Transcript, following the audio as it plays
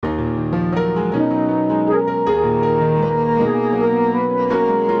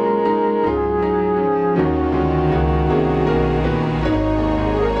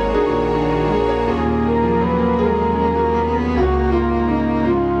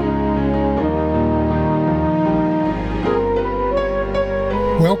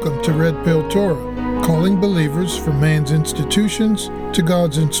Welcome to RedPill Torah, calling believers from man's institutions to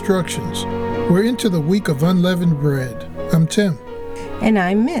God's instructions. We're into the week of unleavened bread. I'm Tim. And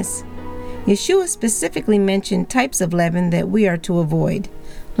I'm Miss. Yeshua specifically mentioned types of leaven that we are to avoid.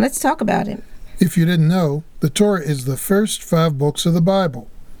 Let's talk about it. If you didn't know, the Torah is the first 5 books of the Bible.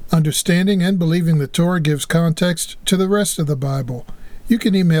 Understanding and believing the Torah gives context to the rest of the Bible. You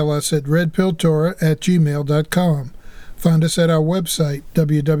can email us at redpilltorah@gmail.com. Find us at our website,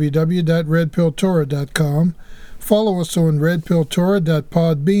 www.redpilltorah.com. Follow us on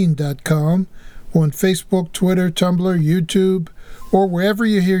redpilltorah.podbean.com, on Facebook, Twitter, Tumblr, YouTube, or wherever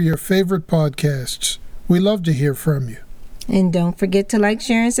you hear your favorite podcasts. We love to hear from you. And don't forget to like,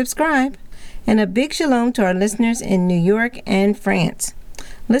 share, and subscribe. And a big shalom to our listeners in New York and France.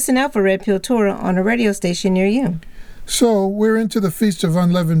 Listen out for Red Pill Torah on a radio station near you. So, we're into the Feast of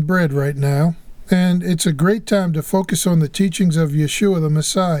Unleavened Bread right now, and it's a great time to focus on the teachings of Yeshua the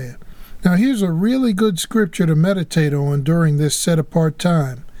Messiah. Now, here's a really good scripture to meditate on during this set-apart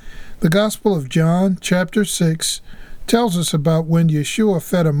time. The Gospel of John, chapter 6, tells us about when Yeshua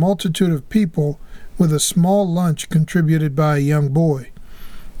fed a multitude of people with a small lunch contributed by a young boy.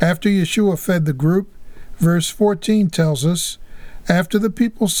 After Yeshua fed the group, verse 14 tells us, after the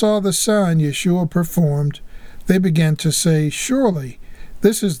people saw the sign Yeshua performed, they began to say, "Surely,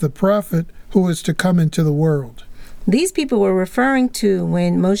 this is the prophet who is to come into the world." These people were referring to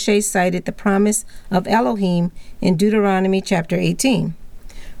when Moshe cited the promise of Elohim in Deuteronomy chapter 18.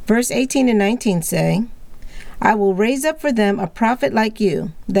 Verse 18 and 19 say, "I will raise up for them a prophet like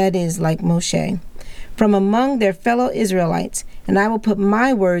you," that is, like Moshe, "from among their fellow Israelites, and I will put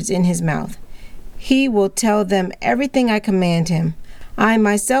my words in his mouth. He will tell them everything I command him. I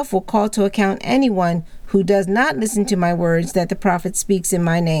myself will call to account anyone who does not listen to my words that the prophet speaks in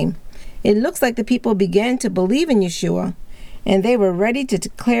my name." It looks like the people began to believe in Yeshua, and they were ready to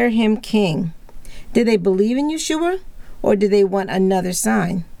declare him king. Did they believe in Yeshua, or did they want another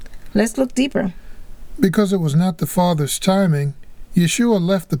sign? Let's look deeper. Because it was not the Father's timing, Yeshua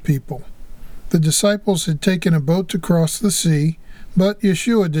left the people. The disciples had taken a boat to cross the sea, but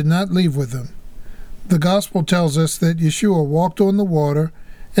Yeshua did not leave with them. The Gospel tells us that Yeshua walked on the water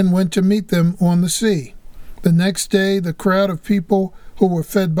and went to meet them on the sea. The next day, the crowd of people who were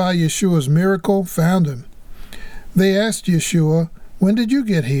fed by Yeshua's miracle found him. They asked Yeshua, "When did you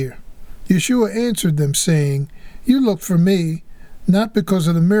get here?" Yeshua answered them, saying, "You looked for me, not because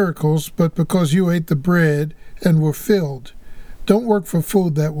of the miracles, but because you ate the bread and were filled. Don't work for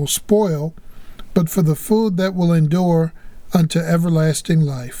food that will spoil, but for the food that will endure unto everlasting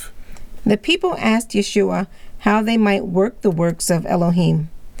life." The people asked Yeshua how they might work the works of Elohim.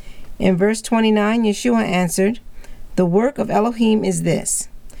 In verse 29, Yeshua answered, "The work of Elohim is this,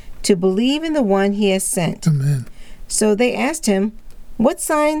 to believe in the one he has sent." Amen. So they asked him, "What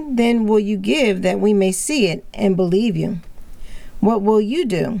sign then will you give that we may see it and believe you? What will you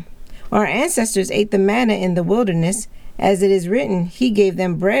do? Our ancestors ate the manna in the wilderness, as it is written, he gave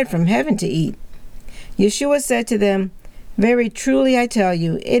them bread from heaven to eat." Yeshua said to them, "Very truly I tell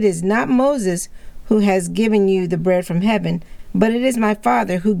you, it is not Moses who has given you the bread from heaven, but it is my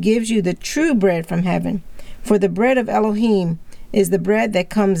Father who gives you the true bread from heaven. For the bread of Elohim is the bread that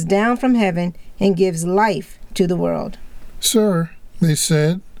comes down from heaven and gives life to the world." "Sir," they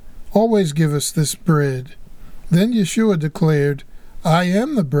said, "always give us this bread." Then Yeshua declared, "I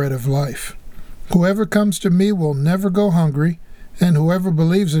am the bread of life. Whoever comes to me will never go hungry, and whoever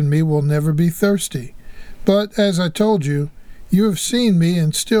believes in me will never be thirsty. But as I told you, you have seen me,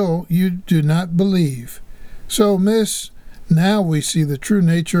 and still you do not believe. So, miss, now we see the true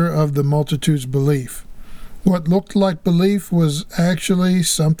nature of the multitude's belief. What looked like belief was actually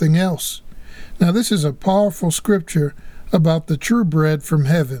something else." Now, this is a powerful scripture about the true bread from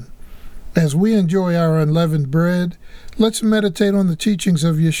heaven. As we enjoy our unleavened bread, let's meditate on the teachings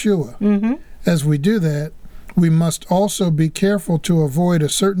of Yeshua. As we do that, we must also be careful to avoid a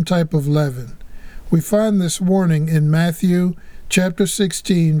certain type of leaven. We find this warning in Matthew chapter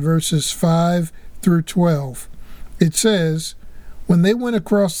 16, verses 5 through 12. It says, "When they went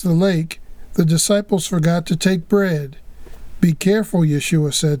across the lake, the disciples forgot to take bread. 'Be careful,'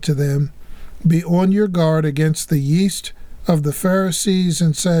 Yeshua said to them. 'Be on your guard against the yeast of the Pharisees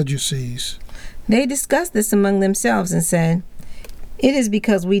and Sadducees.'" They discussed this among themselves and said, "It is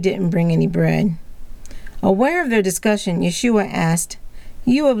because we didn't bring any bread." Aware of their discussion, Yeshua asked,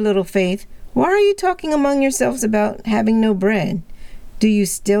 "You of little faith, why are you talking among yourselves about having no bread? Do you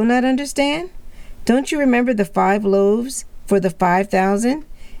still not understand? Don't you remember the 5 loaves for the 5,000,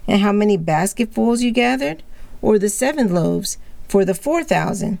 and how many basketfuls you gathered? Or the 7 loaves for the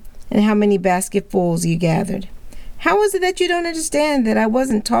 4,000, and how many basketfuls you gathered? How is it that you don't understand that I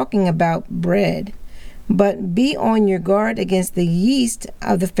wasn't talking about bread? But be on your guard against the yeast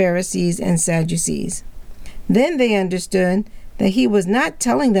of the Pharisees and Sadducees." Then they understood that he was not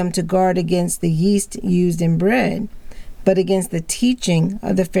telling them to guard against the yeast used in bread, but against the teaching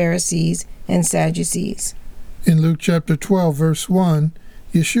of the Pharisees and Sadducees. In Luke chapter 12, verse 1,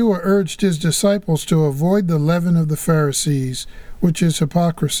 Yeshua urged his disciples to avoid the leaven of the Pharisees, which is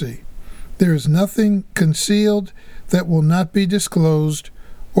hypocrisy. There is nothing concealed that will not be disclosed,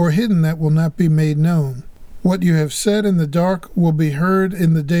 or hidden that will not be made known. What you have said in the dark will be heard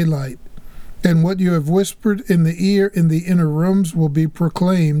in the daylight, and what you have whispered in the ear in the inner rooms will be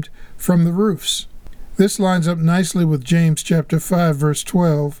proclaimed from the roofs. This lines up nicely with James chapter 5, verse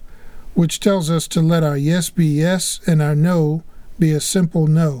 12, which tells us to let our yes be yes and our no be a simple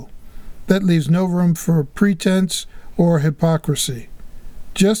no. That leaves no room for pretense or hypocrisy.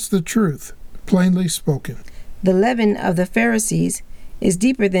 Just the truth, plainly spoken. The leaven of the Pharisees is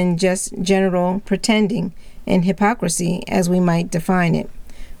deeper than just general pretending and hypocrisy as we might define it.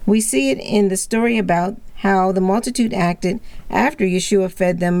 We see it in the story about how the multitude acted after Yeshua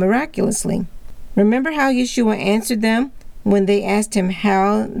fed them miraculously. Remember how Yeshua answered them when they asked him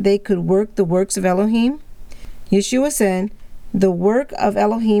how they could work the works of Elohim? Yeshua said, "The work of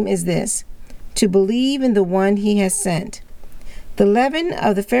Elohim is this, to believe in the one he has sent." The leaven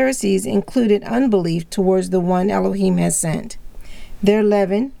of the Pharisees included unbelief towards the one Elohim has sent. Their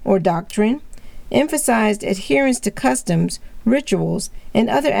leaven, or doctrine, emphasized adherence to customs, rituals, and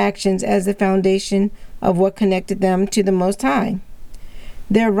other actions as the foundation of what connected them to the Most High.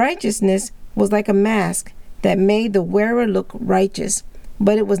 Their righteousness was like a mask that made the wearer look righteous,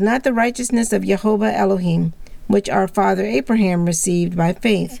 but it was not the righteousness of Jehovah Elohim, which our father Abraham received by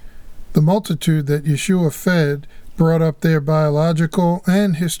faith. The multitude that Yeshua fed brought up their biological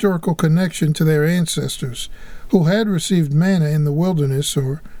and historical connection to their ancestors, who had received manna in the wilderness,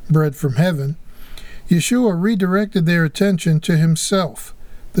 or bread from heaven. Yeshua redirected their attention to himself,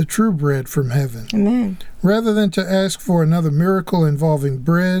 the true bread from heaven. Amen. Rather than to ask for another miracle involving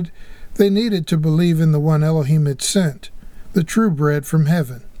bread, they needed to believe in the one Elohim had sent, the true bread from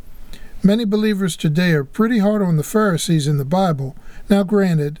heaven. Many believers today are pretty hard on the Pharisees in the Bible. Now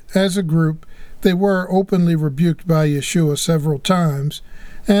granted, as a group, they were openly rebuked by Yeshua several times,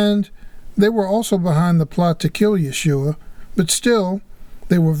 and they were also behind the plot to kill Yeshua, but still,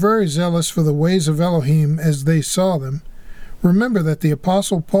 they were very zealous for the ways of Elohim as they saw them. Remember that the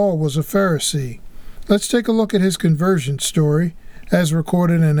Apostle Paul was a Pharisee. Let's take a look at his conversion story, as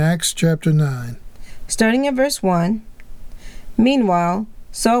recorded in Acts chapter 9. Starting at verse 1, "Meanwhile,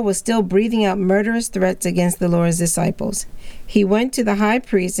 Saul was still breathing out murderous threats against the Lord's disciples. He went to the high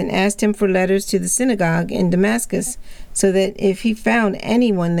priest and asked him for letters to the synagogue in Damascus, so that if he found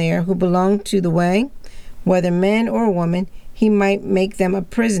anyone there who belonged to the way, whether man or woman, he might make them a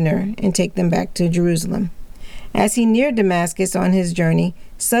prisoner and take them back to Jerusalem. As he neared Damascus on his journey,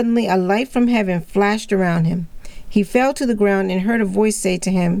 suddenly a light from heaven flashed around him. He fell to the ground and heard a voice say to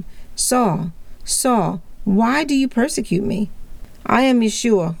him, 'Saul, Saul, why do you persecute me?' 'I am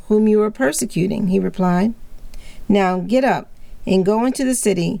Yeshua, whom you are persecuting,' he replied. 'Now get up and go into the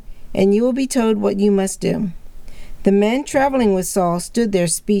city, and you will be told what you must do.' The men traveling with Saul stood there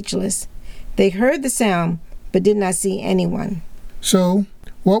speechless. They heard the sound, but did not see anyone." So,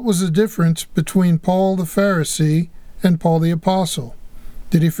 what was the difference between Paul the Pharisee and Paul the Apostle?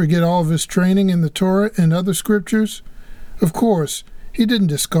 Did he forget all of his training in the Torah and other scriptures? Of course, he didn't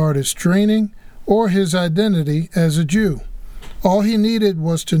discard his training or his identity as a Jew. All he needed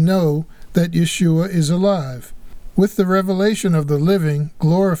was to know that Yeshua is alive. With the revelation of the living,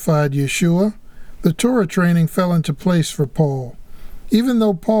 glorified Yeshua, the Torah training fell into place for Paul. Even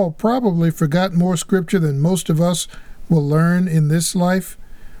though Paul probably forgot more scripture than most of us will learn in this life,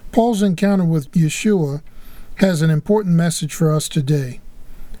 Paul's encounter with Yeshua has an important message for us today.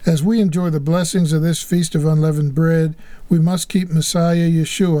 As we enjoy the blessings of this Feast of Unleavened Bread, we must keep Messiah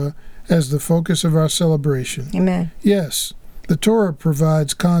Yeshua as the focus of our celebration. Amen. Yes, the Torah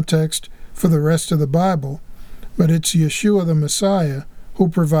provides context for the rest of the Bible, but it's Yeshua the Messiah who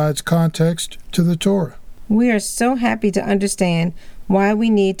provides context to the Torah. We are so happy to understand why we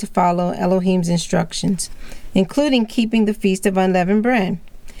need to follow Elohim's instructions, including keeping the Feast of Unleavened Bread.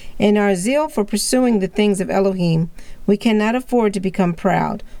 In our zeal for pursuing the things of Elohim, we cannot afford to become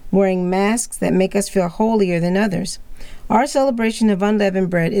proud, wearing masks that make us feel holier than others. Our celebration of unleavened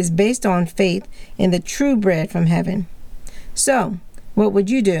bread is based on faith in the true bread from heaven. So, what would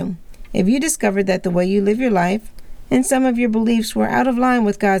you do if you discovered that the way you live your life and some of your beliefs were out of line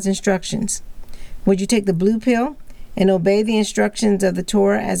with God's instructions? Would you take the blue pill and obey the instructions of the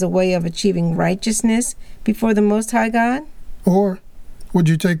Torah as a way of achieving righteousness before the Most High God? Or would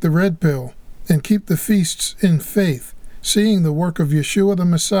you take the red pill and keep the feasts in faith, seeing the work of Yeshua the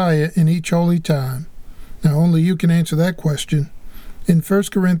Messiah in each holy time? Now, only you can answer that question. In 1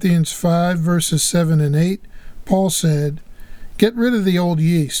 Corinthians 5, verses 7 and 8, Paul said, "Get rid of the old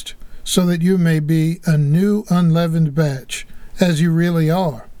yeast, so that you may be a new unleavened batch, as you really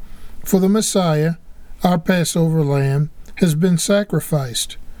are. For the Messiah, our Passover lamb, has been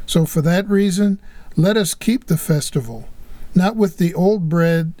sacrificed. So for that reason, let us keep the festival, not with the old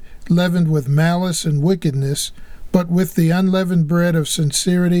bread leavened with malice and wickedness, but with the unleavened bread of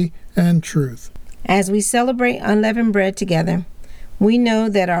sincerity and truth." As we celebrate unleavened bread together, we know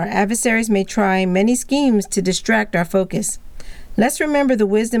that our adversaries may try many schemes to distract our focus. Let's remember the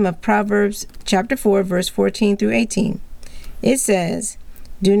wisdom of Proverbs chapter 4, verse 14 through 18. It says,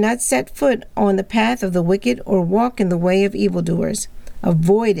 "Do not set foot on the path of the wicked or walk in the way of evildoers.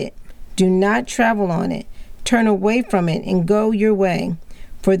 Avoid it. Do not travel on it. Turn away from it and go your way.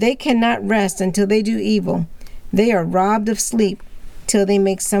 For they cannot rest until they do evil. They are robbed of sleep till they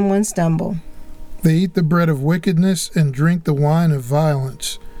make someone stumble." They eat the bread of wickedness and drink the wine of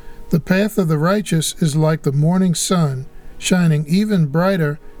violence. The path of the righteous is like the morning sun, shining even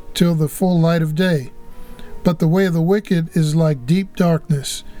brighter till the full light of day. But the way of the wicked is like deep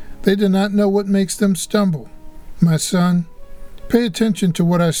darkness. They do not know what makes them stumble. My son, pay attention to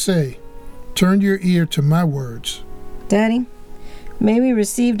what I say. Turn your ear to my words. Daddy, may we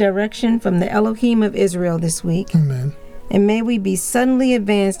receive direction from the Elohim of Israel this week. Amen. And may we be suddenly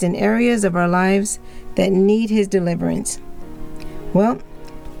advanced in areas of our lives that need his deliverance. Well,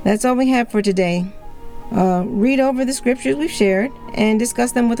 that's all we have for today. Read over the scriptures we've shared and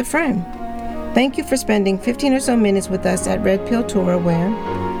discuss them with a friend. Thank you for spending 15 or so minutes with us at RedPill Torah, where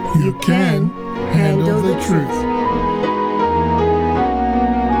you can handle the truth.